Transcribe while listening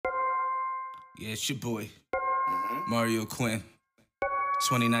Yeah, it's your boy, Mario Quinn.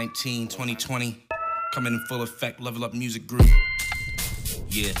 2019, 2020, coming in full effect, Level Up Music Group.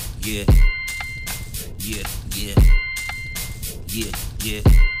 Yeah.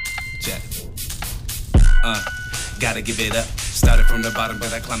 Check. Gotta give it up. Started from the bottom,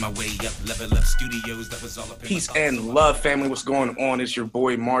 but I climbed my way up. Level Up Studios, that was all up in Peace and love, family. What's going on? It's your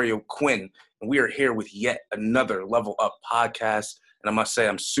boy, Mario Quinn, and we are here with yet another Level Up podcast. And I must say,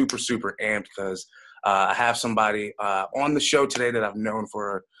 I'm super amped because I have somebody on the show today that I've known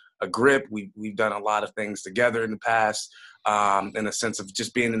for a grip. We've done a lot of things together in the past, in the sense of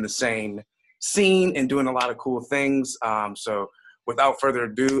just being in the same scene and doing a lot of cool things. So without further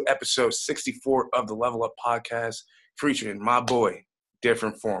ado, episode 64 of the Level Up podcast, featuring my boy,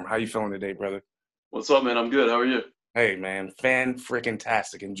 DfrntFrm. How you feeling today, brother? What's up, man? I'm good. How are you? Hey, man,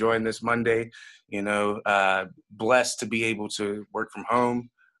 fan-freaking-tastic. Enjoying this Monday. Blessed to be able to work from home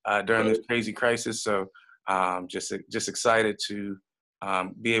during this crazy crisis. So just excited to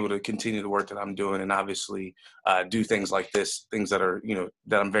be able to continue the work that I'm doing and obviously do things like this, things that are,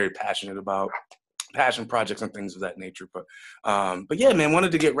 that I'm very passionate about. Passion projects and things of that nature. But yeah, man,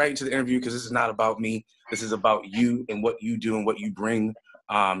 wanted to get right into the interview because this is not about me. This is about you and what you do and what you bring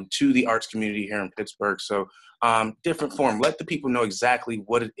to the arts community here in Pittsburgh. So DfrntFrm, let the people know exactly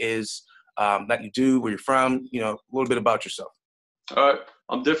what it is that you do, where you're from, a little bit about yourself. All right.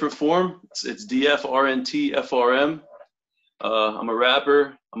 I'm DfrntFrm. It's DfrntFrm. I'm a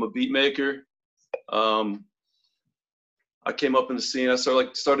rapper. I'm a beat maker. I came up in the scene. I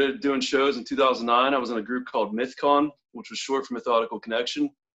started doing shows in 2009. I was in a group called MythCon, which was short for Methodical Connection.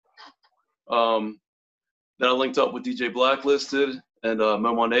 Then I linked up with DJ Blacklisted and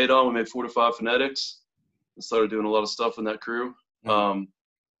Mo Monadon. We made 4 to 5 Phonetics and started doing a lot of stuff in that crew.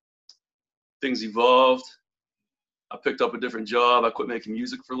 Things evolved. I picked up a different job. I quit making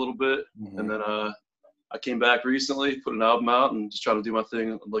music for a little bit. And then I came back recently, put an album out, and just trying to do my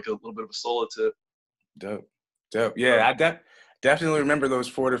thing, like a little bit of a solo tip. Dope. Yeah, I definitely remember those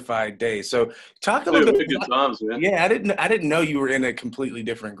fortified days. So talk a little bit. Good times, man. Yeah, I didn't know you were in a completely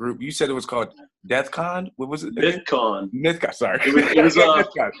different group. You said it was called DeathCon. What was it? MythCon. MythCon. Sorry. It was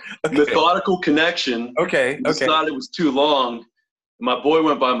okay. Methodical Connection. Okay. Decided it was too long. My boy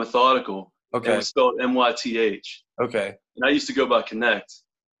went by Methodical. Okay. It was spelled MYTH. Okay. And I used to go by Connect.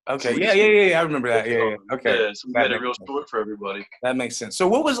 Okay. So yeah. I remember that. Yeah. Okay. Yeah. So we made it real short for everybody. That makes sense. So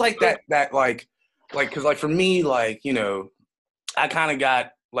what was like that because for me, I kind of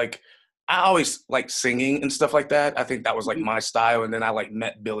got I always singing and stuff like that. I think that was my style. And then I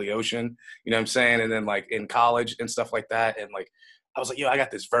met Billy Ocean, you know what I'm saying? And then in college and stuff like that. And I was like, yo, I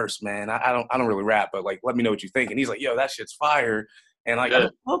got this verse, man. I don't really rap, but let me know what you think. And he's like, yo, that shit's fire. And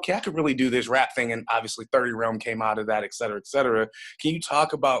okay, I could really do this rap thing. And obviously 30 Realm came out of that, et cetera, et cetera. Can you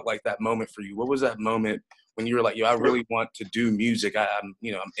talk about that moment for you? What was that moment when you were like, yo, I really want to do music. I'm into it.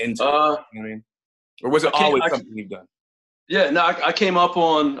 You know what I mean? Or was it always something you've done? Yeah, no, I came up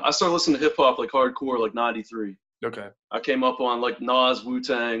on, I started listening to hip hop hardcore 93. Okay. I came up on Nas,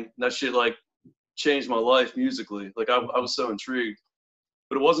 Wu-Tang. That shit changed my life musically. I was so intrigued.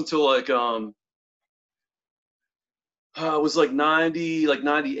 But it wasn't until it was 90,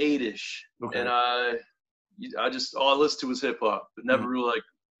 98-ish. Okay. And I just, all I listened to was hip hop, but never really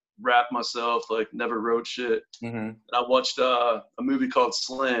rapped myself, never wrote shit. And I watched a movie called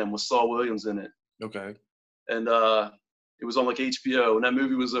Slam with Saul Williams in it. Okay. And it was on HBO. When that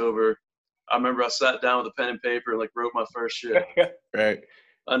movie was over, I remember I sat down with a pen and paper and wrote my first shit. Right.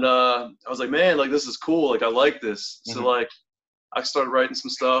 And I was like, man, this is cool. I like this. So I started writing some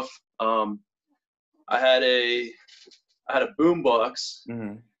stuff. I had a boombox,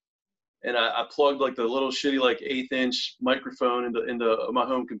 and I plugged the little shitty 1/8-inch microphone into my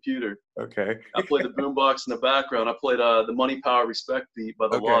home computer. Okay. I played the boombox in the background. I played the Money Power Respect beat by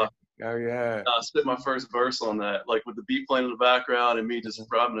the LUP. Oh yeah. I spit my first verse on that, with the beat playing in the background and me just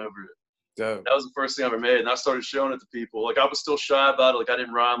rhyming over it. Dope. That was the first thing I ever made, and I started showing it to people. I was still shy about it. I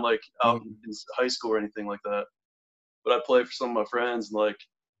didn't rhyme out in high school or anything like that. But I played for some of my friends, and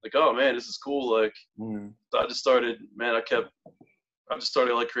oh man, this is cool. So I just started, man. I just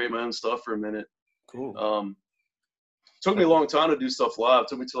started creating my own stuff for a minute. Cool. Took me a long time to do stuff live. It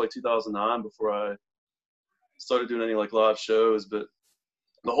took me till 2009 before I started doing any live shows. But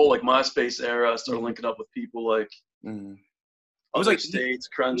the whole MySpace era, I started linking up with people other states,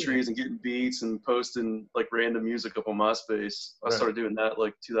 countries, and getting beats and posting random music up on MySpace. I started doing that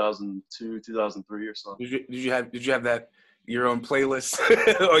 2002, 2003 or something. Did you have that your own playlist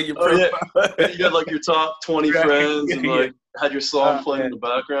or your profile? You got your top 20 friends and had your song playing in the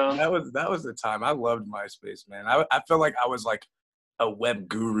background. That was the time. I loved MySpace, man. I felt like I was a web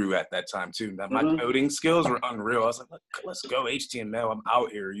guru at that time too. That my Mm-hmm. coding skills were unreal. I was like, let's go HTML. I'm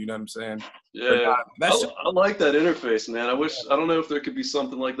out here. You know what I'm saying? Yeah, That's I like that interface, man. I don't know if there could be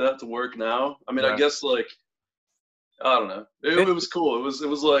something like that to work now. I mean, I guess like, I don't know. It was cool. It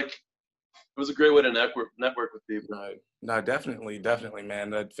was like, it was a great way to network with people. Right. No, definitely, man.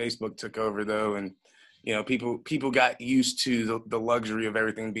 That Facebook took over though, and you know, people got used to the luxury of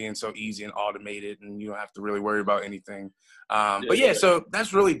everything being so easy and automated, and you don't have to really worry about anything. But yeah, so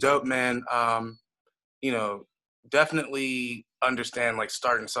that's really dope, man. You know, definitely understand like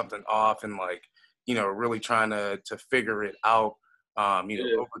starting something off and like, you know, really trying to figure it out. You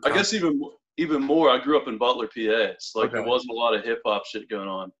know, overcome. I guess even more, I grew up in Butler, PA. So like there Okay. wasn't a lot of hip hop shit going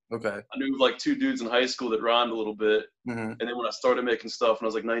on. Okay. I knew like 2 dudes in high school that rhymed a little bit. Mm-hmm. And then when I started making stuff when I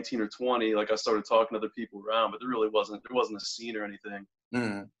was like 19 or 20, like I started talking to other people around, but there wasn't a scene or anything.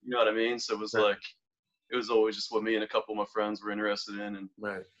 Mm-hmm. You know what I mean? So it was like, it was always just what me and a couple of my friends were interested in. And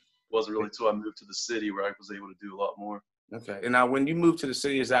Right. it wasn't really until I moved to the city where I was able to do a lot more. Okay. And now when you moved to the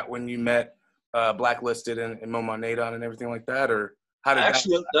city, is that when you met Blacklisted and Momo Nadon and everything like that? Or how did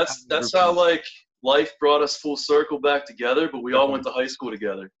Actually, that's how like life brought us full circle back together, but we all went to high school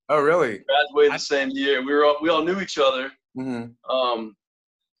together. Oh, really? We graduated the same year. We all knew each other. Mm-hmm.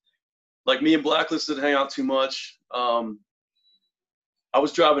 Like me and Blacklisted didn't hang out too much. I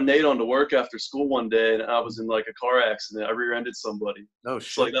was driving Nadon to work after school one day, and I was in like a car accident. I rear-ended somebody. Oh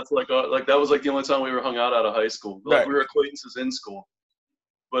shit! So, like that's like that was like the only time we were hung out of high school. Like we were acquaintances in school,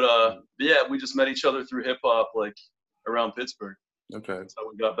 but yeah, we just met each other through hip hop, like around Pittsburgh. Okay, that's how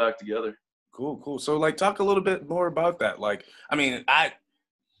we got back together. Cool. So like, talk a little bit more about that. Like, I mean, I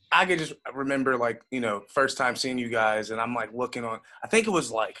could just remember like, you know, first time seeing you guys, and I'm like looking on. I think it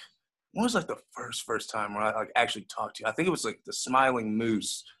was like. When was like the first time where I like actually talked to you? I think it was like the Smiling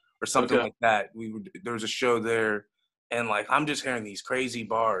Moose or something like that. There was a show there, and like I'm just hearing these crazy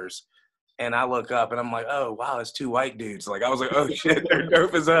bars, and I look up and I'm like, oh wow, it's 2 white dudes. Like I was like, oh shit, they're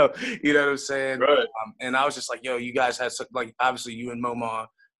dope as hell. You know what I'm saying? Right. And I was just like, yo, you guys had like obviously you and Moma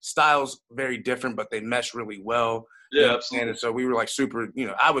styles very different, but they mesh really well. Yeah, you know, absolutely. And so we were like super. You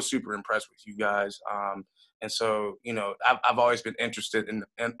know, I was super impressed with you guys. And so, you know, I've always been interested in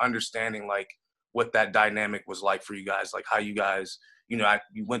understanding like what that dynamic was like for you guys, like how you guys, you know,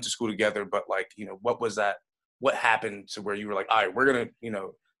 you went to school together, but like, you know, what was that? What happened to where you were like, all right, we're gonna, you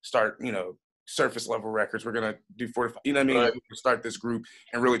know, start, you know, surface level records. We're gonna do 45. You know what I mean? Right. Start this group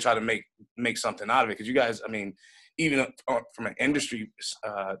and really try to make something out of it. Because you guys, I mean, even from an industry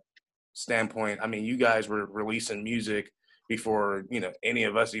standpoint, I mean, you guys were releasing music before, you know, any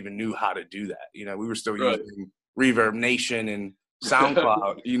of us even knew how to do that. You know, we were still using Reverb Nation and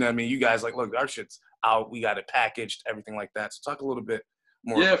SoundCloud. You know what I mean? You guys like, look, our shit's out. We got it packaged, everything like that. So talk a little bit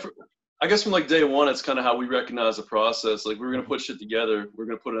more. Yeah, I guess from like day one, it's kind of how we recognize the process. Like we're going to put shit together. We're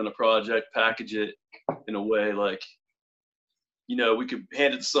going to put it in a project, package it in a way like, you know, we could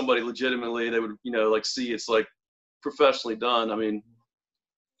hand it to somebody legitimately. They would, you know, like see it's like professionally done. I mean,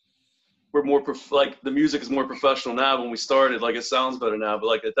 we're more like the music is more professional now. When we started, like it sounds better now, but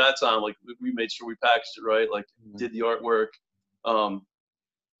like at that time, like we made sure we packaged it right, like did the artwork.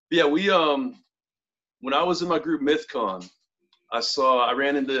 Yeah, we when I was in my group MythCon, I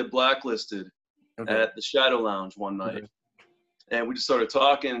ran into Blacklisted at the Shadow Lounge one night, and we just started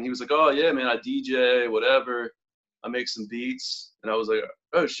talking. And he was like, "Oh yeah, man, I DJ, whatever. I make some beats." And I was like,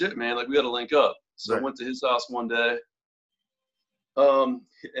 "Oh shit, man, like we got to link up." So I went to his house one day.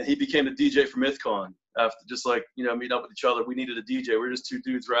 And he became the DJ for MythCon after just like, you know, meeting up with each other. We needed a DJ. We were just 2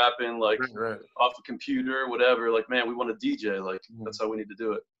 dudes rapping like off a computer, whatever. Like, man, we want a DJ. Like, that's how we need to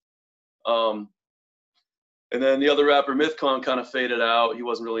do it. And then the other rapper, MythCon, kind of faded out. He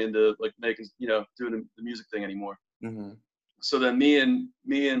wasn't really into like making, you know, doing the music thing anymore. So then me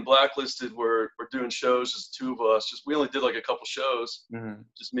and Blacklisted were doing shows, just 2 of us. We only did like a couple shows,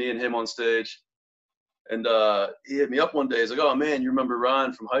 just me and him on stage. And he hit me up one day. He's like, "Oh man, you remember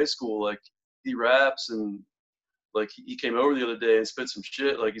Ryan from high school? Like he raps and like he came over the other day and spit some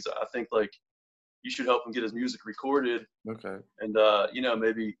shit. Like I think like you should help him get his music recorded. And you know,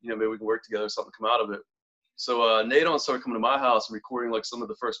 maybe we can work together, something come out of it." So Nadon started coming to my house and recording like some of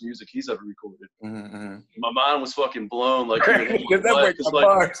the first music he's ever recorded. My mind was fucking blown. Like,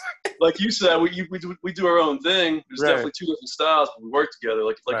 like you said, we do our own thing. There's definitely 2 different styles, but we work together.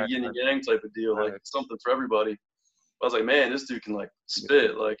 Like it's like a yin and yang type of deal. Like something for everybody. I was like, man, this dude can like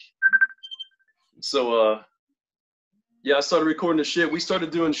spit. Like, so yeah, I started recording the shit. We started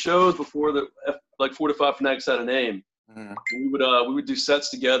doing shows before like 45 Fanatics had a name. We would do sets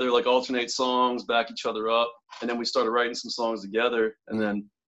together, like alternate songs, back each other up, and then we started writing some songs together. And then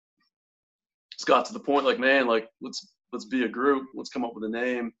it's got to the point, like, man, like let's let's be a group. Let's come up with a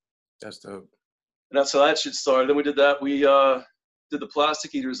name. That's dope. And that's how that shit started. Then we did that. We did the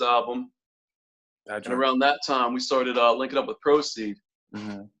Plastic Eaters album. And around that time, we started linking up with Proceed.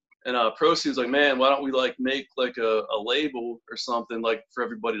 Mm-hmm. And Proceed was like, man, why don't we like make like a label or something like for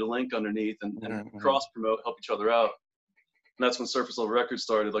everybody to link underneath and cross promote, help each other out. And that's when Surface Level Records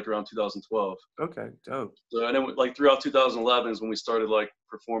started, like around 2012. Okay, dope. So and then like throughout 2011 is when we started like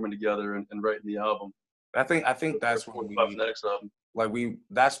performing together and writing the album. I think that's when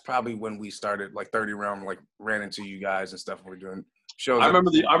that's probably when we started, like 30 Realm, like ran into you guys and stuff. And we're doing shows. I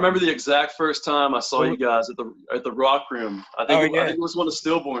remember the exact first time I saw you guys at the Rock Room. I think it was one of the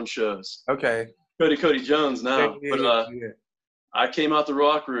Stillborn shows. Okay. Cody Jones now. I came out the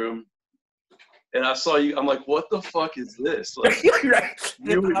Rock Room and I saw you. I'm like, what the fuck is this? Like, you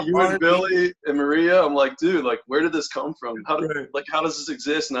and Billy and Maria. I'm like, dude, like, where did this come from? How does this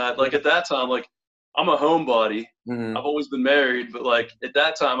exist? And at that time, like, I'm a homebody. Mm-hmm. I've always been married, but like at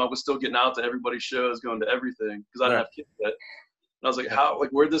that time, I was still getting out to everybody's shows, going to everything because I didn't have kids yet. And I was like,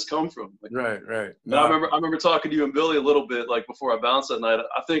 where'd this come from? Like, right. No. I remember talking to you and Billy a little bit, like before I bounced that night.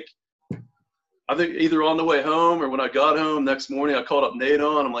 I think either on the way home or when I got home next morning, I called up Nate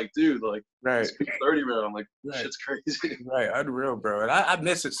on. I'm like, dude, like, it's 30 Realm. I'm like, shit's crazy. Right, unreal, bro. And I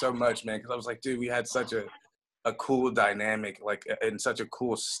miss it so much, man, because I was like, dude, we had such a cool dynamic, like, and such a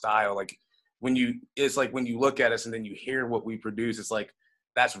cool style. Like, when you look at us and then you hear what we produce, it's like,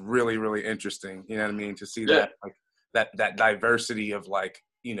 that's really, really interesting. You know what I mean? To see that, like, that diversity of, like,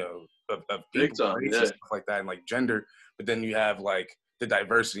 you know, of people, race and stuff like that, and like gender. But then you have like the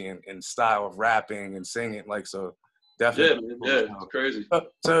diversity in style of rapping and singing, like, so definitely. It's crazy.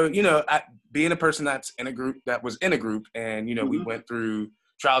 So, you know, being a person that was in a group, and, you know, we went through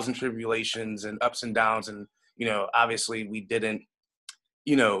trials and tribulations and ups and downs, and, you know, obviously we didn't,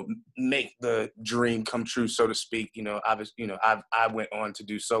 you know, make the dream come true, so to speak. You know, obviously, you know, I went on to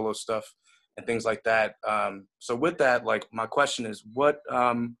do solo stuff and things like that. So with that, like, my question is, what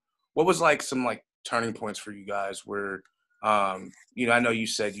was like some like turning points for you guys where, you know, I know you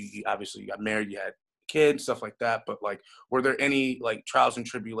said you obviously got married, you had kids, stuff like that, but like, were there any like trials and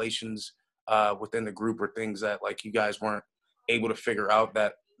tribulations within the group, or things that like you guys weren't able to figure out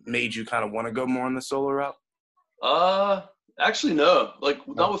that made you kind of want to go more on the solo route? Actually, no. Like,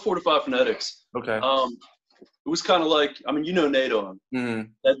 not with Fortified Phonetics. Okay. It was kind of like, I mean, you know Nate on. Mm-hmm.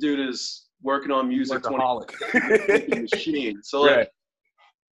 That dude is working on music 20 machine. So like,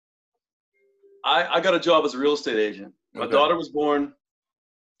 I got a job as a real estate agent. My daughter was born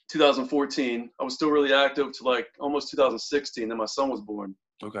 2014. I was still really active to like almost 2016. Then my son was born.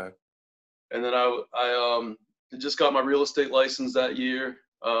 Okay. And then I just got my real estate license that year.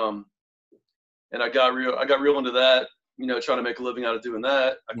 And I got real into that, you know, trying to make a living out of doing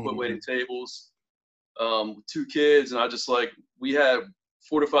that. I quit waiting tables with 2 kids, and I just like, we had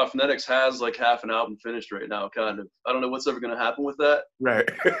Fortified Phonetics has like half an album finished right now, kind of. I don't know what's ever going to happen with that. Right.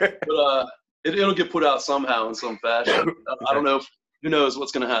 But it'll get put out somehow in some fashion. I don't know who knows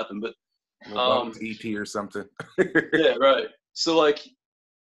what's going to happen, but EP or something. Yeah, right. So like,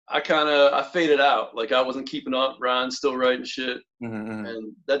 I faded out. Like, I wasn't keeping up. Ryan's still writing shit. Mm-hmm.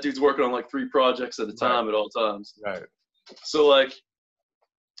 And that dude's working on like 3 projects at a time at all times. Right. So like,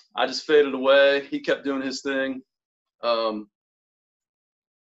 I just faded away. He kept doing his thing. And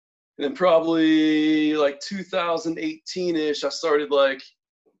then probably like 2018-ish,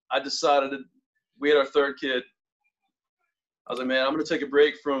 I decided we had our 3rd kid. I was like, man, I'm going to take a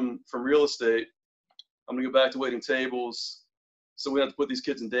break from real estate. I'm going to go back to waiting tables. So we have to put these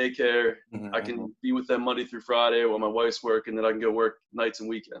kids in daycare. Mm-hmm. I can be with them Monday through Friday while my wife's working, and then I can go work nights and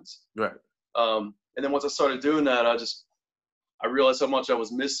weekends. Right. And then once I started doing that, I realized how much I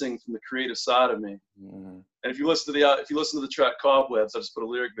was missing from the creative side of me. Mm-hmm. And if you listen to the track Cobwebs, I just put a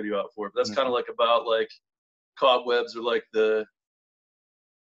lyric video out for it. But that's kind of like about like cobwebs, or like the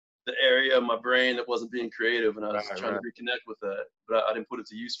area of my brain that wasn't being creative, and I was trying to reconnect with that, but I didn't put it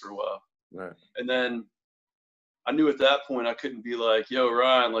to use for a while. Right. And then I knew at that point I couldn't be like, yo,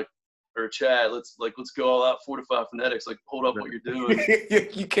 Ryan, like, or Chad, let's go all out Fortified Phonetics, like, hold up what you're doing.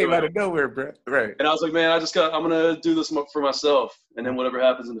 You came out of nowhere, bro. Right. And I was like, man, I'm gonna do this for myself, and then whatever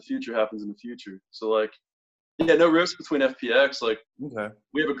happens in the future happens in the future. So like, yeah, no risk between FPX. Like, we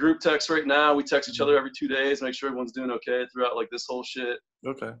have a group text right now. We text each other every 2 days, make sure everyone's doing okay throughout like this whole shit.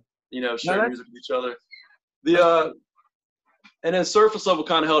 Okay. You know, share music with each other. And then Surface Level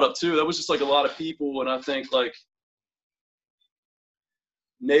kind of held up too. That was just like a lot of people, and I think like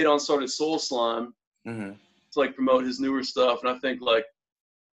Nadon started Soul Slime to like promote his newer stuff, and I think like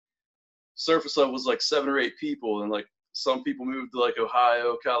Surface Level was like 7 or 8 people, and like some people moved to like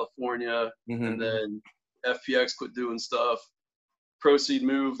Ohio, California, and then FPX quit doing stuff. Proceed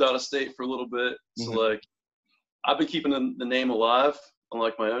moved out of state for a little bit. So like, I've been keeping the name alive on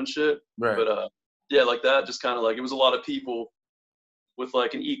like my own shit. Right. But yeah, like that, just kind of like, it was a lot of people with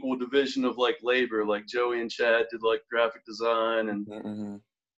like an equal division of like labor. Like Joey and Chad did like graphic design, and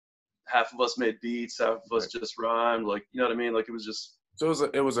half of us made beats, half of us just rhymed. Like, you know what I mean? Like, it was just. So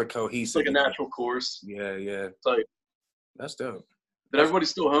it was a cohesive. Like a natural course. Yeah, yeah. It's like, that's dope. But everybody's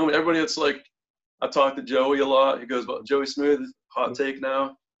still home. Everybody that's like, I talk to Joey a lot. He goes, Joey Smooth, hot take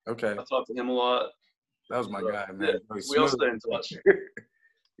now. Okay. I talk to him a lot. That was my guy, man. Yeah, we all stay in touch.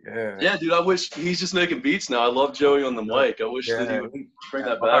 Yeah. Yeah, dude, I wish he's just making beats now. I love Joey on the mic. I wish that he would bring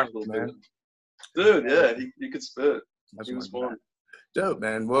that back a little bit. Dude, yeah, he could spit. He was fun. Dope,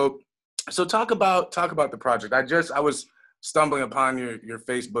 man. Well, so talk about the project. I was stumbling upon your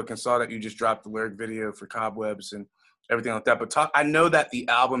Facebook and saw that you just dropped the lyric video for Cobwebs and everything like that. But I know that the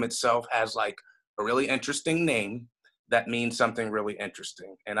album itself has like a really interesting name that means something really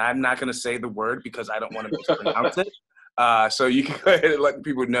interesting. And I'm not going to say the word because I don't want to mispronounce it. So you can go ahead and let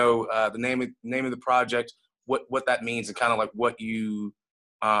people know the name of the project, what that means, and kind of like what you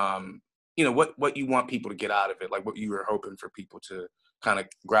what you want people to get out of it, like what you were hoping for people to kind of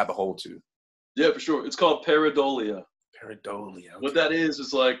grab a hold to. Yeah, for sure. It's called Pareidolia. Pareidolia. Okay. What that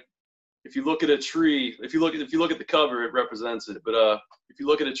is like, if you look at a tree, if you look at the cover, it represents it. But if you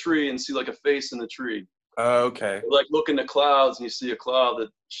look at a tree and see like a face in the tree. Okay. Like look in the clouds and you see a cloud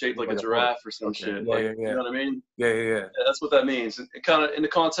that's shaped like a giraffe or some shit. Yeah, like, yeah. You know what I mean? Yeah. That's what that means. It kind of, in the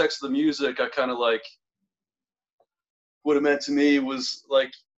context of the music, I kind of like, what it meant to me was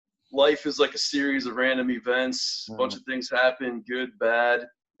like, life is like a series of random events. A bunch of things happen, good, bad,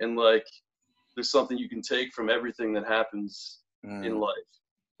 and like, there's something you can take from everything that happens in life.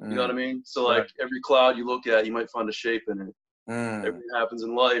 You know what I mean? So like every cloud you look at, you might find a shape in it. Everything that happens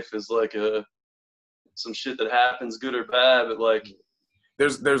in life is like some shit that happens, good or bad, but like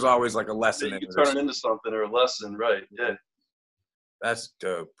there's always like a lesson. You can turn it into something or a lesson, right? Yeah. That's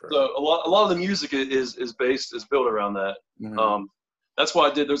dope, bro. So a lot of the music is built around that. That's why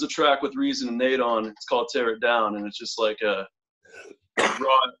there's a track with Reason and Nate on. It's called Tear It Down, and it's just like a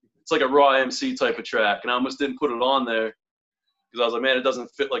raw MC type of track. And I almost didn't put it on there because I was like, man, it doesn't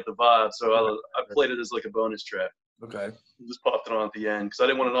fit like the vibe. So I played it as like a bonus track. Okay. Just popped it on at the end because I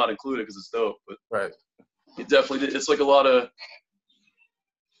didn't want to not include it because it's dope. But it definitely did. It's like a lot of.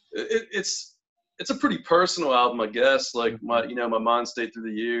 It's a pretty personal album, I guess. Like my mind state through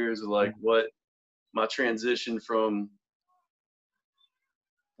the years, like what my transition from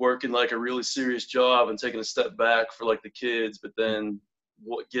working like a really serious job and taking a step back for like the kids, but then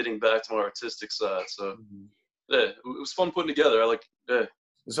getting back to my artistic side. So yeah, it was fun putting together.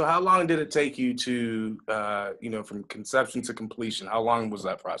 So how long did it take you to, from conception to completion? How long was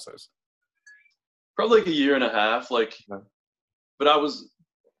that process? Probably like a year and a half. But I was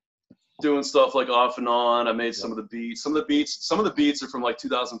doing stuff like off and on. I made some of the beats. Some of the beats are from like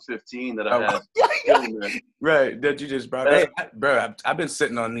 2015 that I had. Right, that you just brought. Hey, bro, I've been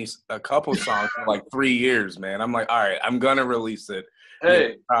sitting on a couple songs for like 3 years, man. I'm like, all right, I'm gonna release it.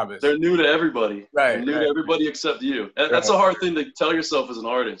 Hey, they're new to everybody. Right, they're new to everybody except you. That's a hard thing to tell yourself as an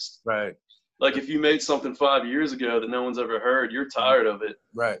artist. Right. Like if you made something 5 years ago that no one's ever heard, you're tired of it.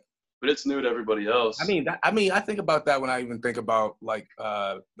 Right. But it's new to everybody else. I think about that when I even think about like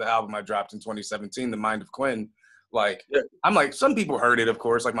the album I dropped in 2017, The Mind of Quinn. Like, I'm like, some people heard it, of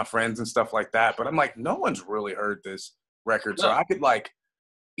course, like my friends and stuff like that. But I'm like, no one's really heard this record. So I could like,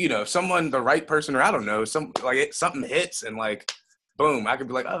 someone, the right person, or I don't know, something hits and like, boom, I could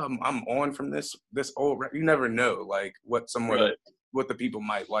be like, oh, I'm on from this old record. You never know, like what the people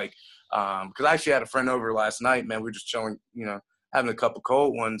might like. Because I actually had a friend over last night, man. We were just chilling, having a couple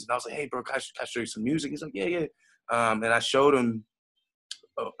cold ones. And I was like, hey, bro, can I show you some music? He's like, yeah. And I showed him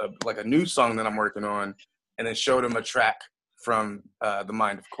like a new song that I'm working on, and then showed him a track from The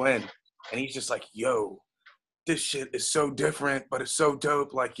Mind of Quinn. And he's just like, yo, this shit is so different, but it's so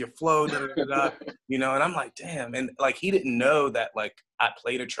dope. Like your flow, and I'm like, damn. And like, he didn't know that like I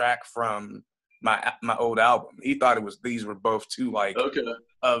played a track from my old album. He thought these were both two like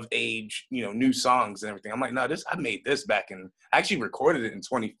of age, new songs and everything. I'm like, no, I made this I actually recorded it in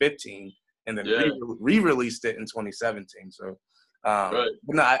 2015 and then re-released it in 2017. So, but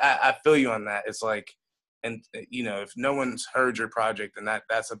no, I feel you on that. It's like, and if no one's heard your project, then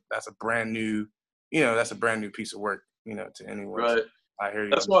that's a brand new, that's a brand new piece of work, to anyone. Right. So I hear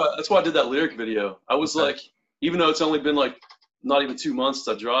you. That's why I did that lyric video. I was like, even though it's only been like not even 2 months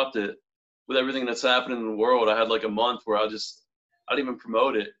since I dropped it, with everything that's happening in the world, I had like a month where I didn't even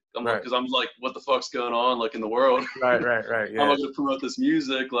promote it. Because I'm like, what the fuck's going on like in the world? Right. Yeah. I'm not gonna promote this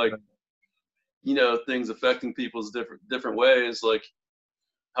music. Like, you know, things affecting people's different ways. Like,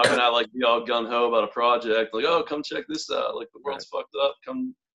 how can I like be all gung ho about a project? Like, oh, come check this out. Like, the world's fucked up.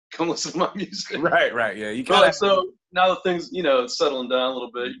 Come listen to my music. Right. Yeah, you But kind like, of. so now that things, you know, it's settling down a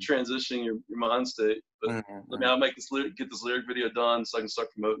little bit, you're transitioning your mind state. But I mean, I'll make get this lyric video done so I can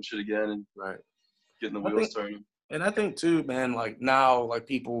start promoting shit again and getting the wheels turning. And I think too, man, like now, like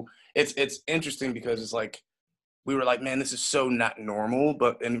people, it's interesting because it's like we were like, man, this is so not normal,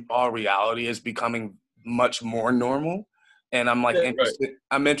 but in all reality, it's becoming much more normal. And I'm like interested.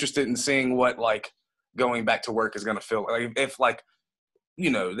 I'm interested in seeing what like going back to work is gonna feel like. If like, you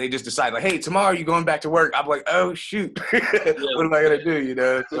know, they just decide like, hey, tomorrow you're going back to work. I'm like, oh shoot, what am I gonna do? You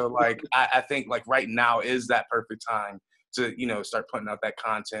know, so like I think like right now is that perfect time to, you know, start putting out that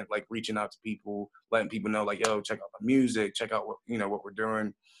content, like reaching out to people, letting people know like, yo, check out my music, check out what, you know, what we're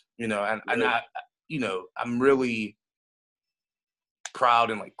doing, you know, and I, you know, I'm really proud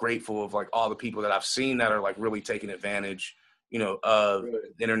and like grateful of like all the people that I've seen that are like really taking advantage, you know, of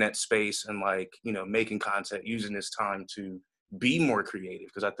the internet space and like, you know, making content, using this time to be more creative.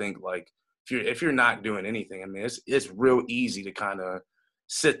 Because I think like if you're not doing anything, I mean, it's real easy to kind of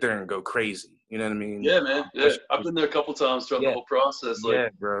sit there and go crazy. You know what I mean? Yeah, man. Yeah, I've been there a couple times throughout the whole process. Like, yeah,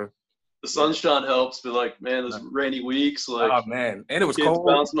 bro. The sunshine helps, but like, man, those rainy weeks, like, oh man, and it was kids cold,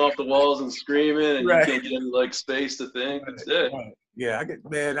 bouncing off the walls and screaming, and you can't get any like space to think. Yeah,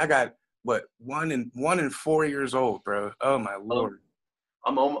 I got what 1 and 4 years old, bro. Oh my lord.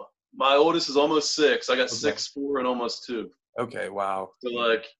 My oldest is almost 6. I got 6, 4, and almost 2. Okay, wow. So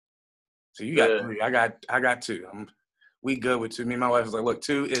like, so you got 3. I got 2. We good with 2. Me and my wife was like, look,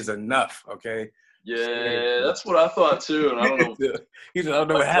 2 is enough. Okay. Yeah, that's what I thought too, and I don't know. I don't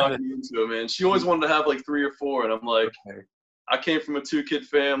know what happened. Into it, man. She always wanted to have like 3 or 4, and I'm like, I came from a 2-kid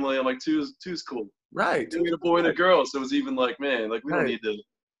family. I'm like, two's cool. Right. You get a boy and a girl, so it was even like, man, like we don't need to.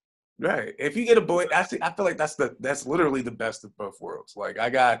 Right. If you get a boy, I feel like that's literally the best of both worlds. Like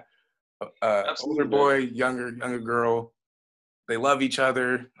I got older boy, younger girl. They love each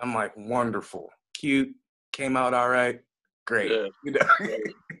other. I'm like, wonderful, cute, came out all right, great. Yeah. You know.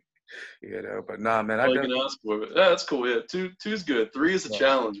 You know, but nah, man. All you can ask for it. Yeah, that's cool. Yeah, 2's good. 3 is a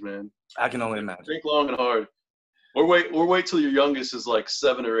challenge, man. I can only imagine. Think long and hard. Or wait till your youngest is like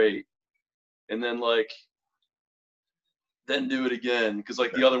 7 or 8, and then like, then do it again, because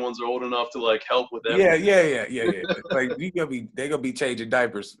like the other ones are old enough to like help with everything. Yeah. Like they gonna be changing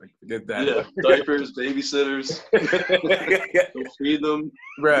diapers. Forget that. Yeah, diapers, babysitters. Don't feed them.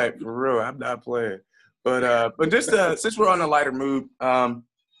 Right, for real. I'm not playing. But just since we're on a lighter mood,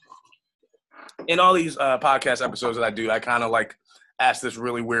 in all these podcast episodes that I do, I kind of like ask this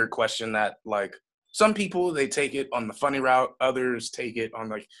really weird question that like some people, they take it on the funny route, others take it on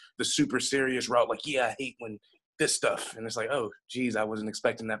like the super serious route. Like, yeah, I hate when this stuff, and it's like, oh, geez, I wasn't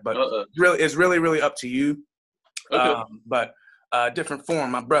expecting that. But it's really up to you. Okay. But different form,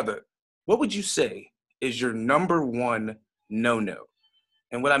 my brother. What would you say is your number one no-no?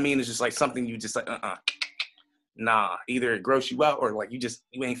 And what I mean is just like something you just like, nah, either it gross you out or like you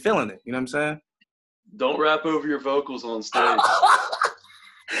ain't feeling it. You know what I'm saying? Don't rap over your vocals on stage.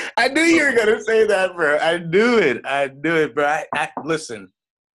 I knew you were gonna say that, bro. I knew it, bro. I listen.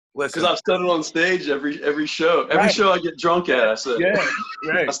 Because I've said it on stage every show. Every show I get drunk at, I said. Yeah,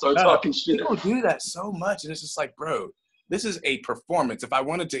 right. I start talking shit. People do that so much, and it's just like, bro, this is a performance. If I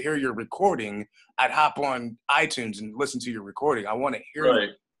wanted to hear your recording, I'd hop on iTunes and listen to your recording. I want to hear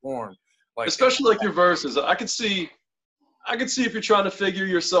you perform. Like, especially like your verses. I could see if you're trying to figure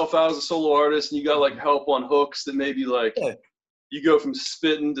yourself out as a solo artist and you got like help on hooks that maybe like you go from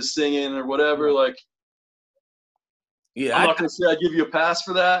spitting to singing or whatever. Like, I'm not gonna say I give you a pass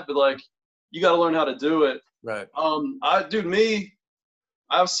for that, but like you got to learn how to do it. Right. I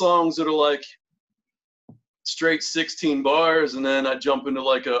have songs that are like straight 16 bars, and then I jump into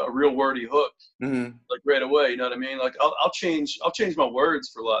like a real wordy hook, like right away. You know what I mean? Like I'll change my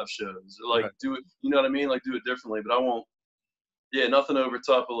words for live shows, or like do it. You know what I mean? Like do it differently, but I won't. Yeah, nothing over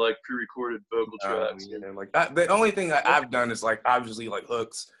top of like pre-recorded vocal tracks. Like the only thing that I've done is like obviously like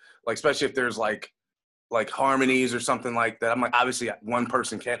hooks, like especially if there's like harmonies or something like that. I'm like, obviously one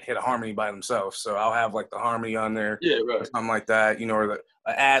person can't hit a harmony by themselves, so I'll have like the harmony on there, or something like that, you know, or the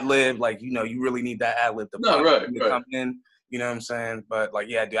ad lib, like, you know, you really need that ad lib to come in, you know what I'm saying? But like,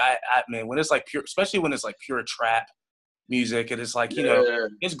 yeah, dude, I man, when it's like pure, especially when it's like pure trap music, and it's like, you know,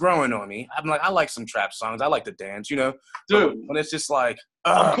 it's growing on me. I'm like, I like some trap songs, I like to dance, you know, dude. When it's just like,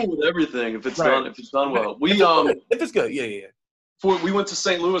 I'm cool with everything if it's done well. We if it's good, yeah. We went to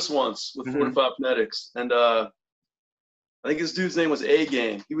St. Louis once with 45 Phonetics, and I think his dude's name was A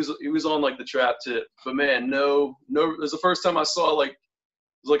Game. He was on like the trap tip, but man, no. It was the first time I saw like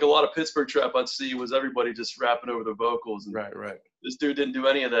like a lot of Pittsburgh trap I'd see was everybody just rapping over their vocals. And Right. this dude didn't do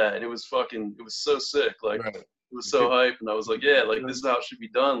any of that, and it was so sick. Like it was so hype, and I was like, yeah, like this is how it should be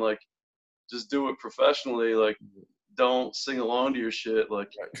done. Like just do it professionally. Like don't sing along to your shit.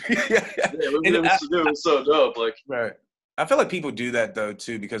 Like it was so dope. Like I feel like people do that though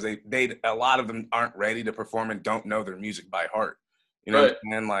too because they a lot of them aren't ready to perform and don't know their music by heart. You know what I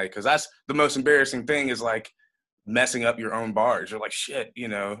mean? Like, because that's the most embarrassing thing is like messing up your own bars. You're like, shit, you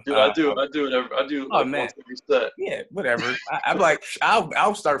know. Dude, I do like once every set. Yeah, whatever. I'm like,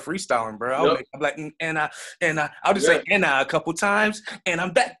 I'll start freestyling, bro. I'm like, I'll just say a couple times, and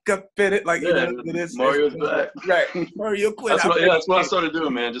I'm back up at it. Like, you know, it is. Mario's back. Right, Mario quit. That's what I started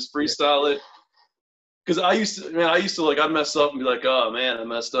doing, man. Just freestyle it. Because I used to like, I'd mess up and be like, oh man, I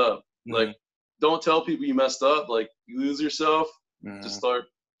messed up. Like, don't tell people you messed up. Like, you lose yourself. Just start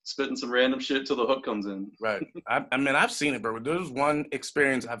spitting some random shit till the hook comes in. Right. I mean, I've seen it, bro. There was one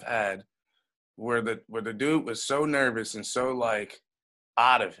experience I've had where the dude was so nervous and so like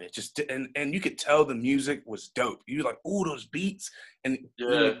out of it. Just and you could tell the music was dope. You're like, ooh, those beats. And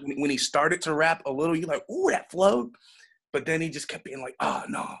when he started to rap a little, you're like, ooh, that flow. But then he just kept being like, oh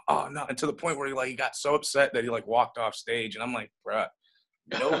no, and to the point where he got so upset that he like walked off stage. And I'm like, bruh,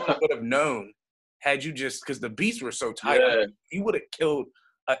 no one would have known. Had you just, because the beats were so tight, you would have killed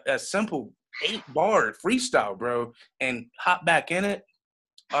a simple 8-bar freestyle, bro, and hop back in it.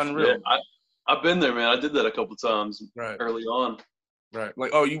 Unreal. Yeah, I've been there, man. I did that a couple times early on. Right.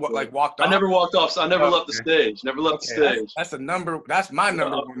 Like, oh, you like walked off? I never walked off. I never left the stage. Never left the stage. That's my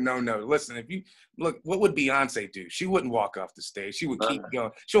number one no. Listen, if you look, what would Beyonce do? She wouldn't walk off the stage. She would keep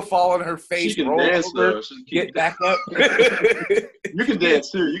going. She'll fall on her face, she can roll dance, over, though. get back up. You can dance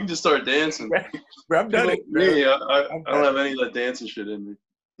too. You can just start dancing. Bro, I've done it. Me, I don't have any of that dancing shit in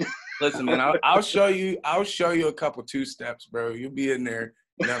me. Listen, man, I'll show you a couple 2-steps, bro. You'll be in there.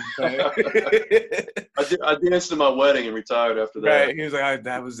 You know what I'm saying? I danced at my wedding and retired after that. Right. He was like,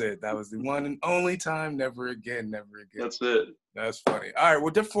 that was it. That was the one and only time. Never again. Never again. That's it. That's funny. All right.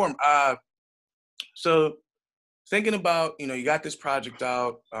 Well, DfrntFrm. So thinking about, you got this project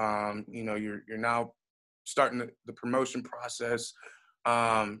out. You're now starting the promotion process.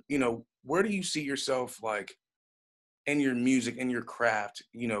 Where do you see yourself like in your music, in your craft,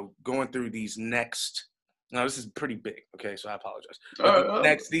 going through these next. No, this is pretty big. Okay, so I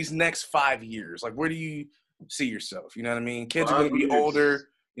apologize. These next 5 years, like, where do you see yourself? You know what I mean? Kids are going to be older.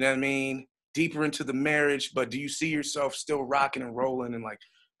 You know what I mean? Deeper into the marriage, but do you see yourself still rocking and rolling and like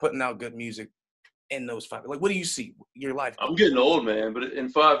putting out good music in those 5? Like, what do you see your life? I'm getting old, man, but in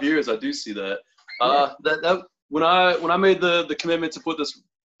 5 years, I do see that. That when I made the commitment to put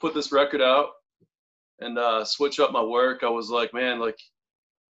this record out and switch up my work, I was like, man, like,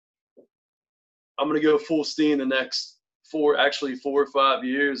 I'm going to go full steam the next 4 or 5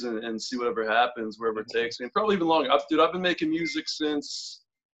 years and see whatever happens, wherever it takes me. And probably even longer. I've been making music since,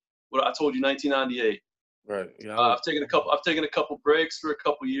 what I told you, 1998. Right. Yeah. I've taken a couple breaks for a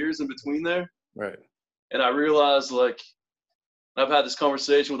couple years in between there. Right. And I realized, like, I've had this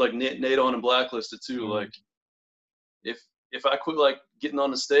conversation with, like, Nate on and Blacklisted too. Mm-hmm. Like, if I quit, like, getting on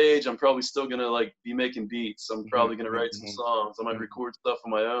the stage, I'm probably still going to, like, be making beats. I'm probably going to write some songs. I might record stuff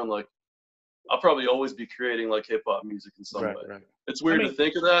on my own. Like, I'll probably always be creating like hip hop music in some way. Right. It's weird to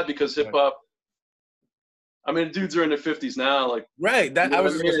think of that because hip hop. I mean, dudes are in their 50s now. Like, right. That I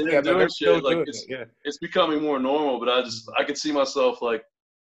was doing shit. Like, it's becoming more normal. But I could see myself like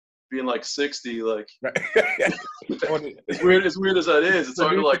being like 60. Like, right. It's weird. As weird as that is, it's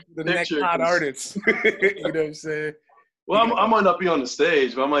hard to like the next hot artists. You know what I'm saying? Well, I might not be on the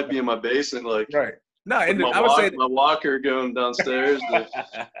stage, but I might be in my basement, like. Right. No, and I would say my walker going downstairs.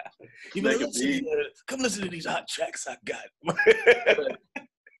 You make a beat. Come listen to these hot tracks I got.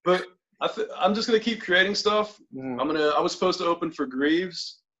 But I'm just gonna keep creating stuff. I was supposed to open for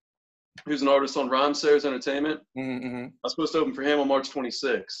Greaves, who's an artist on Rhymesayers Entertainment. I was supposed to open for him on March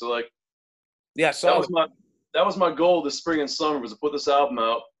 26th. So like, that was my goal this spring and summer, was to put this album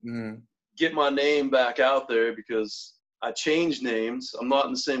out, get my name back out there, because I changed names. I'm not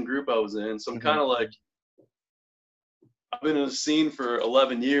in the same group I was in. So I'm kind of like, I've been in the scene for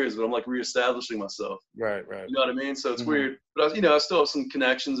 11 years, but I'm like reestablishing myself. Right. You know what I mean? So it's weird. But I still have some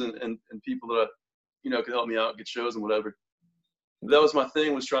connections and people that, could help me out, get shows and whatever. But that was my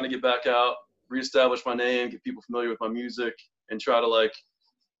thing, was trying to get back out, reestablish my name, get people familiar with my music, and try to like,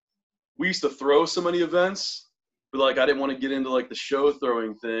 we used to throw so many events. But like, I didn't want to get into like the show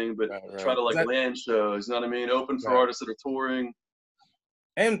throwing thing, but try to like land shows. You know what I mean? Open for artists that are touring.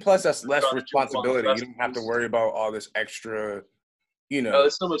 And plus, that's less responsibility. You don't have to worry about all this extra,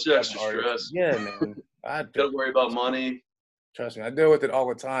 there's so much extra stress. Yeah, man. Got to worry about money. Trust me, I deal with it all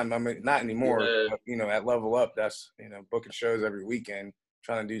the time. I mean, not anymore. Yeah. But, you know, at Level Up, that's, you know, booking shows every weekend,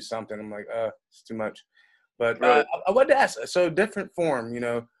 trying to do something. I'm like, it's too much. But Right. I wanted to ask, so different form, you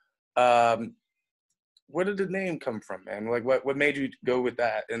know, where did the name come from, man? Like, what made you go with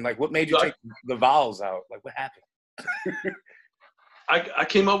that? And, like, what made you take the vowels out? Like, what happened? I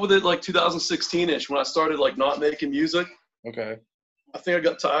came up with it like 2016-ish when I started like not making music. Okay. I think I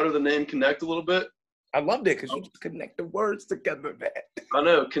got tired of the name Connect a little bit. I loved it because you just connect the words together, man. I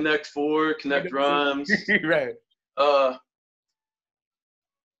know, Connect 4, Connect Rhymes. Right.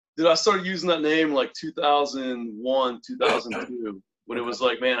 Dude, I started using that name like 2001, 2002, when it was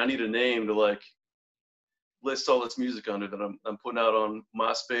like, man, I need a name to like list all this music under that I'm putting out on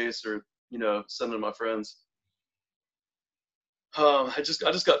MySpace or, you know, sending to my friends. I just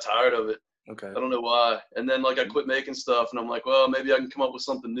got tired of it. Okay. I don't know why. And then like I quit making stuff, and I'm like, well, maybe I can come up with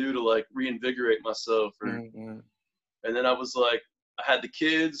something new to like reinvigorate myself. And then I was like, I had the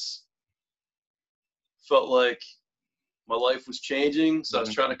kids, felt like my life was changing, so I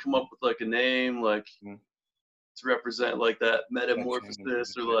was trying to come up with like a name like to represent like that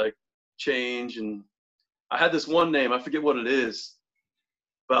metamorphosis or like change. And I had this one name, I forget what it is,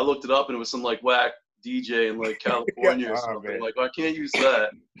 but I looked it up and it was some like whack DJ in like California or something. Like, well, I can't use that.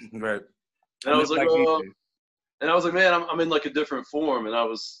 Right. And I was like, well, and I was like, man, I'm in like a different form. And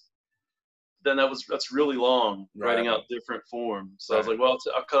that's really long, writing out different form. So I was like, well,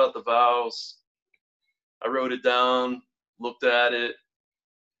 I'll cut out the vowels. I wrote it down, looked at it,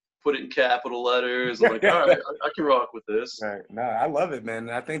 put it in capital letters. I'm like, all right, I can rock with this. Right. No, I love it,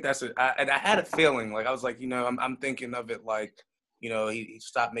 man. I think that's it. And I had a feeling, like, I was like, you know, I'm thinking of it like, you know, he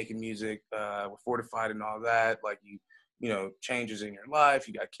stopped making music, with Fortified and all that. Like, you know, changes in your life,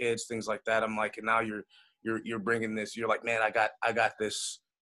 you got kids, things like that. I'm like, and now you're bringing this, you're like, man, I got this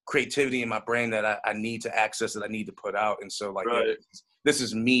creativity in my brain that I need to access, that I need to put out. And so like, yeah, this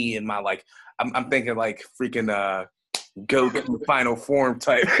is me and my, like, I'm thinking like freaking, go get the final form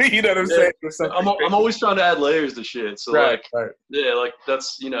type. You know what I'm saying? I'm always trying to add layers to shit. So yeah, like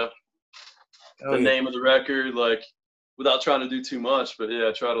that's, you know, the name of the record, like without trying to do too much, but yeah,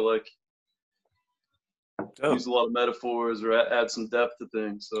 I try to like use a lot of metaphors or add some depth to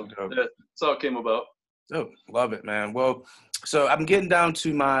things. So yeah, that's how it came about. Oh, love it, man. Well, so I'm getting down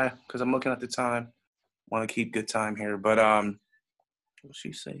to because I'm looking at the time. Want to keep good time here, but what'd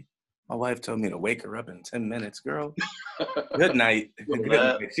she say? My wife told me to wake her up in 10 minutes, girl. Good night. Good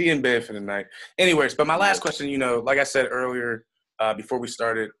night. She in bed for the night. Anyways, but my last question, you know, like I said earlier, before we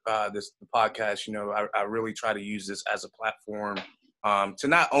started the podcast, you know, I really try to use this as a platform to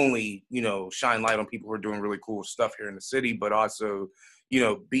not only, you know, shine light on people who are doing really cool stuff here in the city, but also, you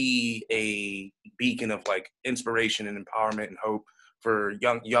know, be a beacon of like inspiration and empowerment and hope for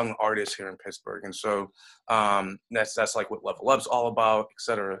young artists here in Pittsburgh. And so that's like what Level Up's all about, et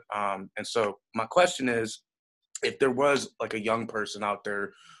cetera. And so my question is, if there was like a young person out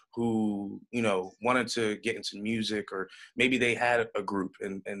there who, you know, wanted to get into music, or maybe they had a group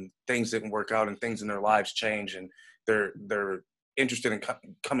and things didn't work out and things in their lives change, and they're interested in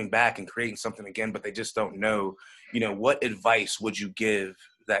coming back and creating something again, but they just don't know, you know, what advice would you give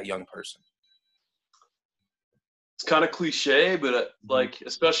that young person? It's kind of cliche, but like,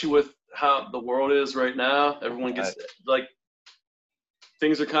 especially with how the world is right now, everyone gets like,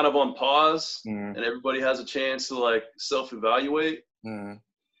 things are kind of on pause and everybody has a chance to like self-evaluate.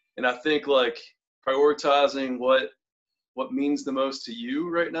 And I think like prioritizing what means the most to you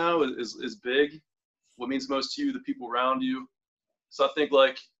right now is big. What means most to you, the people around you. So I think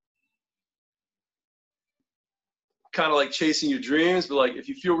like kind of like chasing your dreams, but like if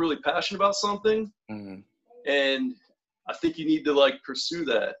you feel really passionate about something, and I think you need to like pursue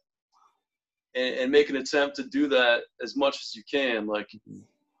that and make an attempt to do that as much as you can. Like,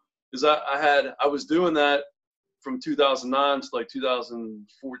 because I was doing that from 2009 to like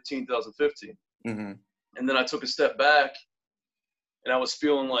 2014, 2015. And then I took a step back and I was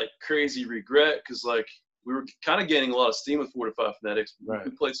feeling like crazy regret, because like we were kind of gaining a lot of steam with 45 Phonetics.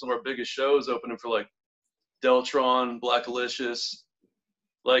 We played some of our biggest shows, opening for like Deltron, Black Alicious.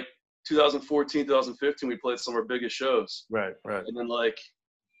 Like 2014, 2015, we played some of our biggest shows. Right. And then like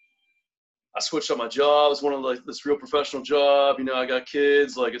I switched up my job. It's one of like this real professional job. You know, I got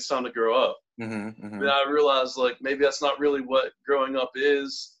kids. Like it's time to grow up. Then I realized like maybe that's not really what growing up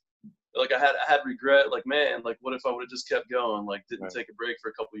is. Like I had regret. Like, man, like what if I would have just kept going? Like didn't take a break for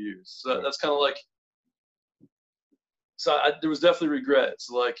a couple of years. So that's kind of like. So there was definitely regret.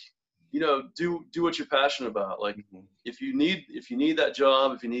 So like, you know, do what you're passionate about. Like if you need that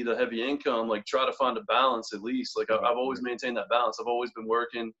job, if you need a heavy income, like try to find a balance at least. Like I've always maintained that balance. I've always been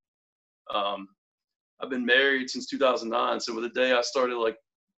working. I've been married since 2009. So with the day I started like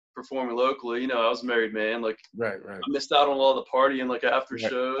performing locally, you know, I was a married man. Like, right. I missed out on all the partying, like after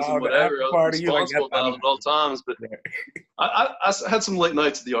shows and whatever. I was responsible about it at all times, but I had some late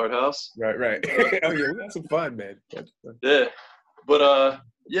nights at the Art House. Right. Oh yeah, we had some fun, man. Yeah, but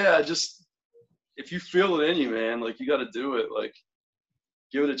yeah, just if you feel it in you, man, like you got to do it. Like,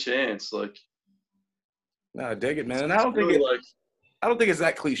 give it a chance. Like, no, I dig it, man. And I don't think it's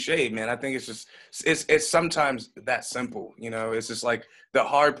that cliche, man. I think it's just it's sometimes that simple, you know. It's just like the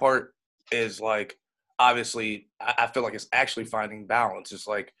hard part is like obviously I feel like it's actually finding balance. It's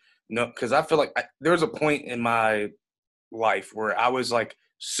like no, because I feel like there was a point in my life where I was like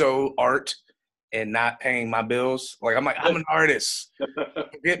so art and not paying my bills. Like I'm an artist.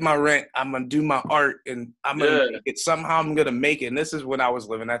 Forget my rent. I'm gonna do my art and I'm gonna make it. Somehow I'm gonna make it. And this is when I was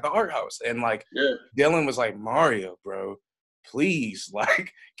living at the Art House. And like Dylan was like, Mario, bro, please,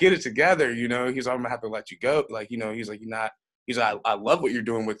 like, get it together. You know, he's like, I'm gonna have to let you go. Like, you know, he's like, I love what you're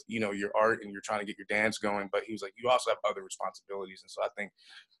doing with, you know, your art and you're trying to get your dance going. But he was like, you also have other responsibilities. And so I think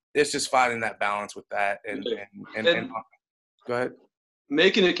it's just finding that balance with that. And go ahead.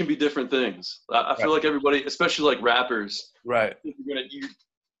 Making it can be different things. I feel like everybody, especially like rappers, right?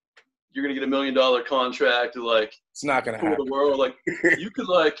 You're gonna get $1 million contract to like it's not gonna happen. The world, like you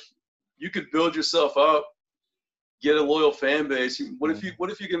could build yourself up, get a loyal fan base. What if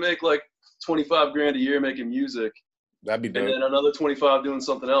you can make like 25 grand a year making music? That'd be dope. And then another 25 doing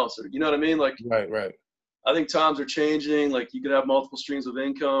something else, or you know what I mean? Like right. I think times are changing. Like you could have multiple streams of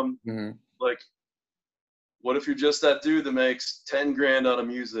income. Mm-hmm. Like, what if you're just that dude that makes 10 grand out of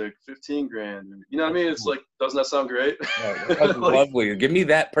music, 15 grand? You know what I mean? It's like, doesn't that sound great? That's like, lovely. Give me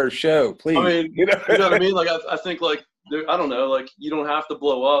that per show, please. I mean, you know what I mean? Like, I think like, I don't know, like you don't have to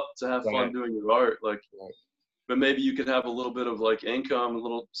blow up to have fun doing your art. Like, but maybe you could have a little bit of like income, a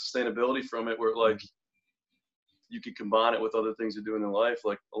little sustainability from it where like you could combine it with other things you're doing in life,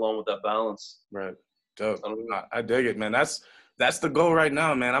 like along with that balance. Right. Dope. I dig it, man. That's the goal right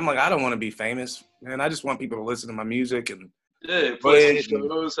now, man. I'm like, I don't want to be famous, man. I just want people to listen to my music and play some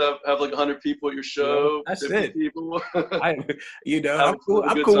shows, have like 100 people at your show. That's it. People. I'm cool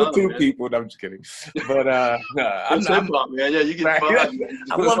with 2 people. No, I'm just kidding. But I'm hip-hop, man. Yeah, you get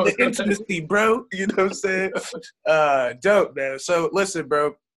I love the intimacy, bro. You know what I'm saying? Dope, man. So listen,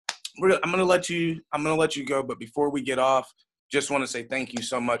 bro. I'm gonna let you go, but before we get off, just want to say thank you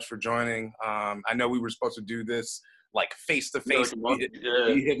so much for joining. I know we were supposed to do this like face to face.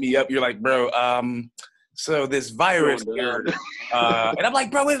 You hit me up. You're like, bro, so this virus here, and I'm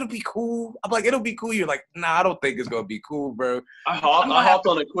like, bro, it'll be cool. I'm like, it'll be cool. You're like, nah, I don't think it's gonna be cool, bro. I hopped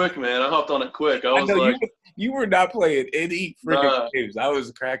on it quick, man. I was like, you were not playing any freaking games. I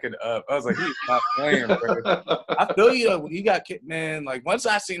was cracking up. I was like, he's not playing, bro. I feel you though, when you got kicked, man. Like once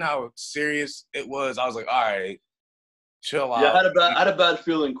I seen how serious it was, I was like, all right, chill out. Yeah, I had a bad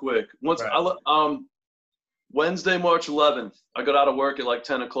feeling quick. Once Wednesday, March 11th, I got out of work at like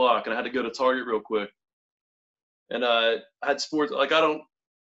 10 o'clock and I had to go to Target real quick. And I had sports, like I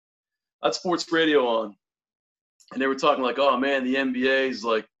had sports radio on. And they were talking like, oh man, the NBA is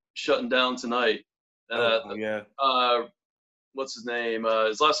like shutting down tonight. What's his name?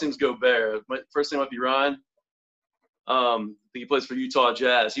 His last name's Gobert. My first name might be Ryan. I think he plays for Utah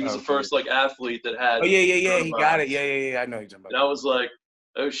Jazz. He was the first like athlete that had. Oh yeah. He got it. Yeah. I know you're talking about. And I was like,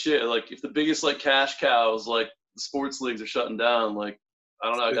 oh shit! Like if the biggest like cash cows, like the sports leagues are shutting down, like I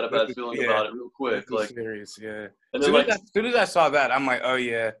don't know. I got a bad feeling about it real quick. Like serious, yeah. And then as soon as I saw that, I'm like, oh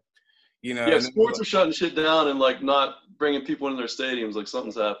yeah, you know. Yeah, sports are shutting shit down and like not bringing people into their stadiums. Like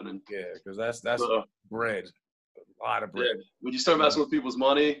something's happening. Yeah, because that's bread, a lot of bread. Yeah. When you start messing with people's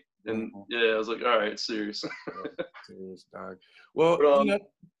money, and I was like, all right, it's serious. Serious, dog. Well, but,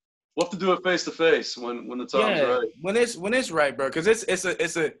 we'll have to do it face to face when the time's right. When it's right, bro. Because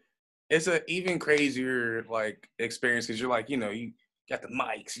it's a even crazier like experience because you're like, you know, you got the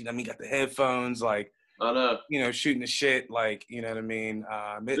mics, you know what I mean, got the headphones, like I know, you know, shooting the shit, like, you know what I mean.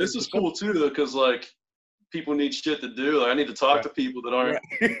 This is cool too, though, because like people need shit to do. Like I need to talk to people that aren't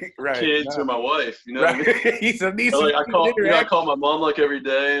kids or my wife. You know what I mean? I call my mom like every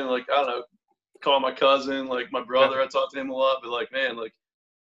day, and like I don't know, call my cousin, like my brother. I talk to him a lot, but like man, like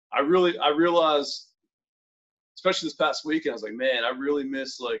I realized, especially this past weekend, I was like, man, I really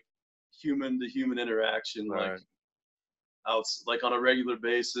miss like human to human interaction, like out like on a regular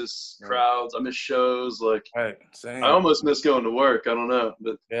basis, crowds. I miss shows. Like same. I almost miss going to work. I don't know,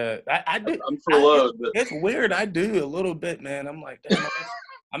 but I do. I'm full load. But it's weird. I do a little bit, man. I'm like, damn,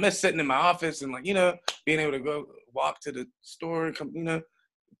 I miss sitting in my office and like, you know, being able to go walk to the store and come, you know,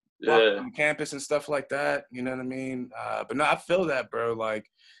 on campus and stuff like that. You know what I mean? But no, I feel that, bro. Like,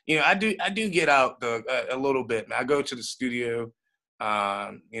 you know, I do get out a little bit. Man. I go to the studio.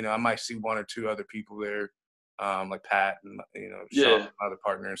 You know, I might see one or two other people there, like Pat and, you know, Sean, my other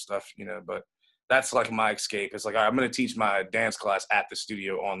partner and stuff, you know, but that's like my escape. It's like, I'm going to teach my dance class at the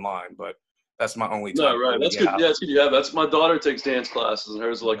studio online, but that's my only time. No, right. That's good. Yeah, that's good. Yeah, that's my daughter takes dance classes and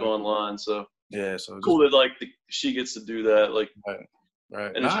hers are like online. So yeah, so cool that like she gets to do that. Like,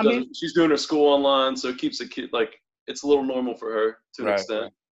 right. And no, she's doing her school online, so it keeps the kid like it's a little normal for her to an extent.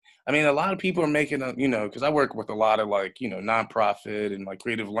 Right. I mean, a lot of people are making you know, because I work with a lot of like, you know, nonprofit and like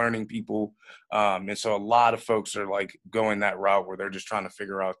creative learning people. And so a lot of folks are like going that route where they're just trying to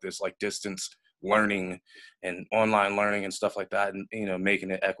figure out this like distance learning and online learning and stuff like that, and, you know,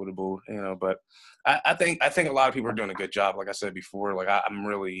 making it equitable, you know, but I think a lot of people are doing a good job. Like I said before, like I'm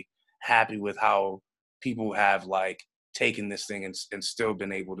really happy with how people have like taken this thing and still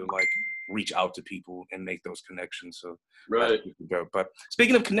been able to like reach out to people and make those connections. So right. But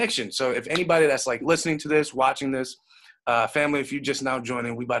speaking of connections, so if anybody that's like listening to this, watching this, family, if you just now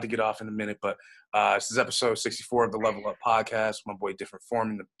joining, we about to get off in a minute, but this is episode 64 of the Level Up podcast. My boy DfrntFrm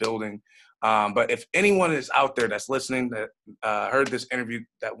in the building. But if anyone is out there that's listening that heard this interview,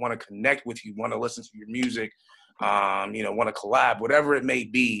 that want to connect with you, want to listen to your music, you know, want to collab, whatever it may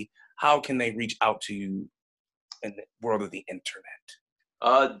be, how can they reach out to you in the world of the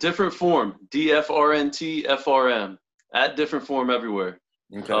internet? DfrntFrm, DfrntFrm, at DfrntFrm everywhere.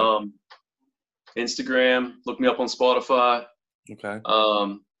 Okay. Instagram, look me up on Spotify. Okay.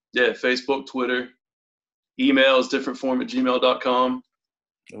 Yeah, Facebook, Twitter. Email is differentform@gmail.com.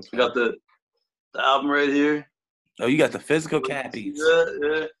 Okay. I got the album right here. Oh, you got the physical copies.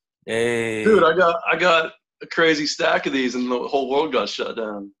 Yeah. Hey. Dude, I got a crazy stack of these, and the whole world got shut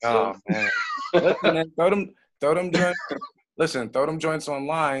down. So. Oh man. Listen, man, throw them joints. Listen, throw them joints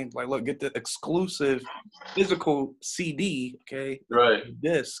online. Like, look, get the exclusive physical CD, okay? Right.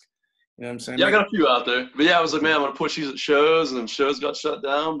 Disc. You know what I'm saying? Yeah, I got a few out there. But yeah, I was like, man, I'm gonna push these at shows, and then shows got shut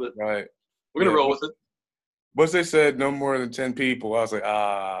down. But right. We're gonna roll with it. Once they said no more than 10 people, I was like,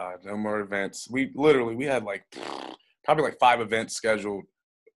 no more events. We had like probably like 5 events scheduled,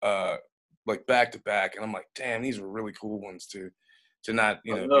 like back to back, and I'm like, damn, these were really cool ones to not,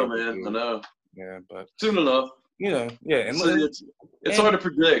 you know. I know, man. I know. Yeah, but soon enough. You know, yeah, and so it's hard to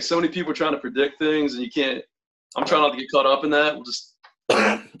predict. So many people are trying to predict things, and you can't. I'm trying not to get caught up in that. We'll just.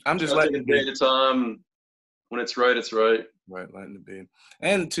 I'm just letting it be. Take a time. When it's right, it's right. Right, letting it be.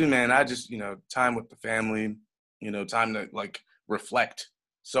 And too, man, I just, you know, time with the family, you know, time to like reflect,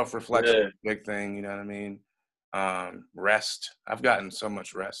 self-reflection, big thing. You know what I mean? Rest. I've gotten so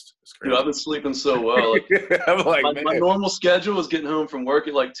much rest. It's crazy. Dude, I've been sleeping so well. Like, I'm like, my normal schedule is getting home from work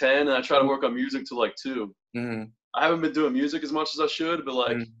at like 10, and I try to work on music till like 2. Mm-hmm. I haven't been doing music as much as I should, but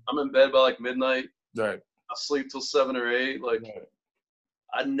like I'm in bed by like midnight. Right. I sleep till 7 or 8. Like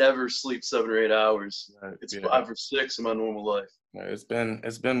I never sleep 7 or 8 hours. Right. It's 5 or 6 in my normal life. Yeah, it's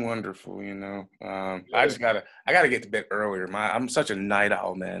been wonderful, you know. I gotta get to bed earlier. I'm such a night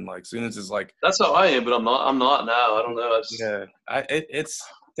owl, man. Like soon as it's like that's how I am, but I'm not now. I don't know. It's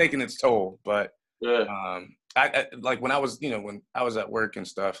taking its toll, but I like when I was at work and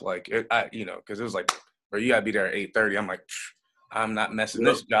stuff, like because it was like, bro, you gotta be there at 8:30. I'm like, I'm not messing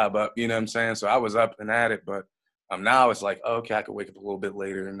this job up, you know what I'm saying? So I was up and at it, but now it's like, okay, I could wake up a little bit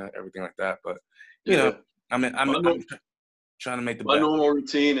later and everything like that. But you know, I'm trying to make the. My normal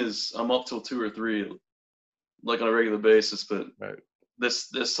routine is I'm up till 2 or 3, like on a regular basis. But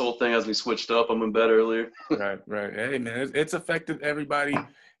this whole thing has me switched up. I'm in bed earlier. Right. Hey man, it's affected everybody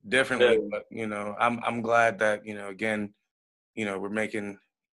differently, but you know, I'm glad that again, we're making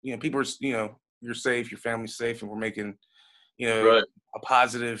people are you're safe, your family's safe, and we're making a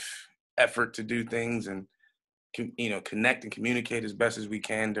positive effort to do things and connect and communicate as best as we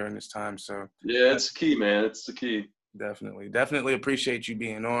can during this time. So yeah, it's key, man. It's the key. Definitely appreciate you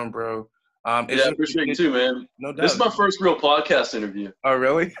being on, bro. I appreciate you too, man. No doubt. This is my first real podcast interview. Oh,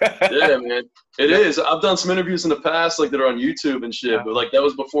 really? Yeah, man. It is. I've done some interviews in the past, like that are on YouTube and shit, but like that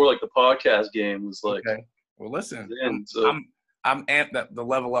was before like the podcast game was like. Okay. Well, listen, I'm amped that the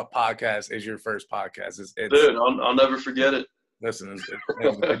Level Up podcast is your first podcast. It's dude, I'll never forget it. Listen,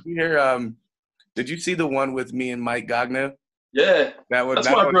 did you hear? Did you see the one with me and Mike Gagno? Yeah, that's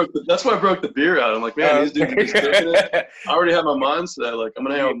why I broke the beer out. I'm like, man, these dudes are just kicking it. I already had my mindset. Like, I'm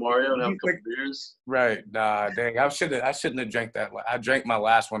gonna hang out with Mario and have a couple beers. Right? Nah, dang, I shouldn't have drank that. I drank my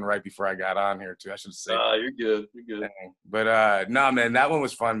last one right before I got on here too. I should have said. You're good. Dang. But nah, man, that one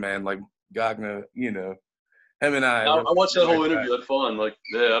was fun, man. Like Gagno, him and I. I watched that whole interview. I had fun. Like,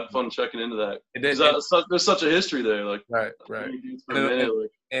 I had fun checking into that. There's such a history there. Like, right.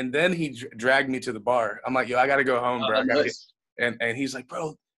 and then he dragged me to the bar. I'm like, yo, I gotta go home, bro. I gotta nice. and he's like,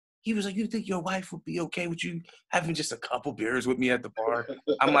 bro, he was like, you think your wife would be okay with you having just a couple beers with me at the bar?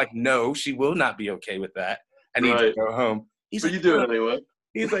 I'm like, no, she will not be okay with that. I need to go home. He's but like, you do it anyway.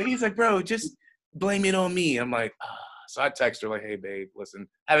 He's like, bro, just blame it on me. I'm like, ah. So I text her like, hey, babe, listen,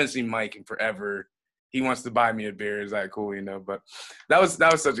 haven't seen Mike in forever. He wants to buy me a beer. Is that cool? You know, but that was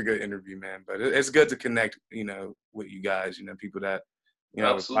such a good interview, man. But it's good to connect, you know, with you guys, you know, people that, you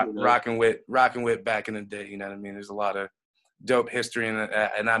know, rocking with back in the day. You know what I mean? There's a lot of dope history,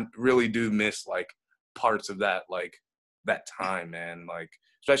 and I really do miss like parts of that, like that time, man. Like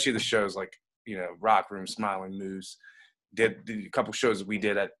especially the shows like, you know, Rock Room, Smiling Moose. Did a couple shows that we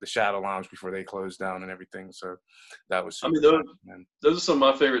did at the Shadow Lounge before they closed down and everything. So that was super fun, those are some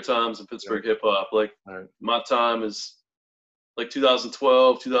of my favorite times in Pittsburgh hip hop. Like my time is like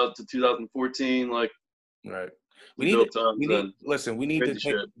 2012, 2000 to 2014. Like we need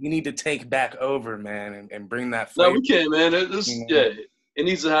to take back over, man, and bring that flavor. No, we can't, man. It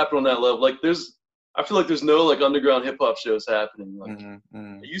needs to happen on that level. Like I feel like there's no like underground hip hop shows happening. Like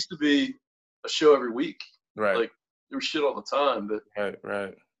it used to be a show every week. Right. Like there was shit all the time, but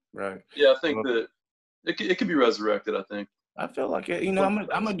right. Yeah, I think that it could be resurrected. I think. I feel like it. You know, I'm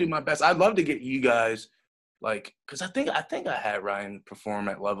gonna do my best. I'd love to get you guys, like, because I think I had Ryan perform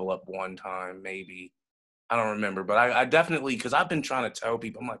at Level Up one time, maybe. I don't remember, but I definitely, because I've been trying to tell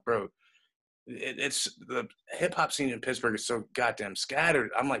people, I'm like, bro, it's the hip hop scene in Pittsburgh is so goddamn scattered.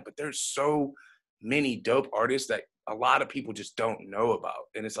 I'm like, but there's so many dope artists that a lot of people just don't know about.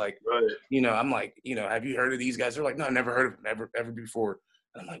 And it's like, you know, I'm like, you know, have you heard of these guys? They're like, no, I never heard of them ever before.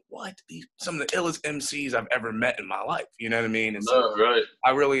 And I'm like, what? Some of the illest MCs I've ever met in my life. You know what I mean? And so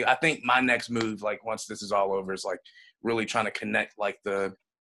I think my next move, like once this is all over, is like really trying to connect like the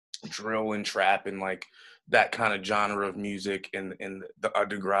drill and trap and like that kind of genre of music and the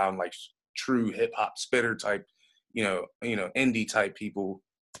underground, like true hip hop spitter type, you know, indie type people.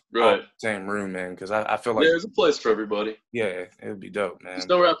 Same room, man, because I feel like there's a place for everybody. Yeah, it would be dope, man. Just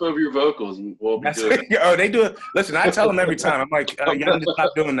don't rap over your vocals and we'll be good. Oh, they do it. Listen, I tell them every time. I'm like, y'all need to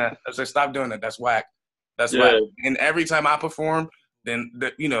stop doing that. I say, stop doing that. That's whack. That's whack. And every time I perform, then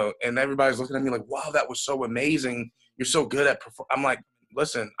you know, and everybody's looking at me like, wow, that was so amazing. You're so good at perform. I'm like,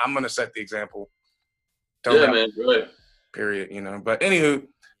 listen, I'm gonna set the example. Man, right. Period. You know. But anywho,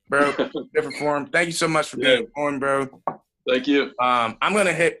 bro, DfrntFrm. Thank you so much for being on, bro. Thank you. I'm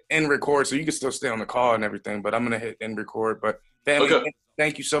gonna hit end record, so you can still stay on the call and everything. But I'm gonna hit end record. But family,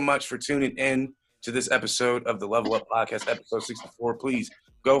 thank you so much for tuning in to this episode of the Level Up Podcast, episode 64. Please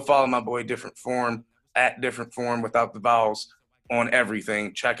go follow my boy DfrntFrm at DfrntFrm without the vowels on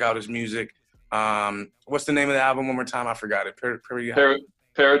everything. Check out his music. What's the name of the album? One more time, I forgot it. Pareidolia.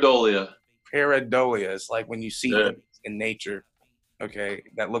 Pareidolia. It's like when you see things in nature, okay,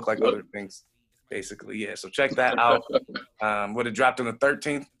 that look like other things. Basically, yeah. So check that out. Would it dropped on the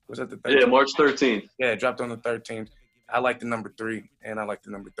 13th? Was that the 13th? Yeah, March 13th. Yeah, it dropped on the 13th. I like the number 3, and I like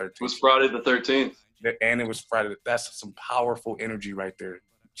the number 13. It was Friday the 13th. And it was Friday. That's some powerful energy right there.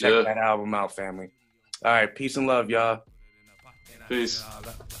 Check that album out, family. All right, peace and love, y'all. Peace.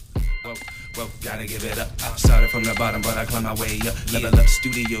 Well, gotta give it up. I started from the bottom, but I climbed my way up. Level Up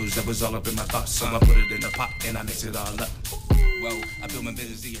Studios, that was all up in my thoughts. So I put it in a pot, and I mix it all up. Well, I built my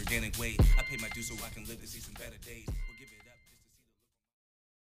business the organic way. I pay my dues so I can live to see some better days.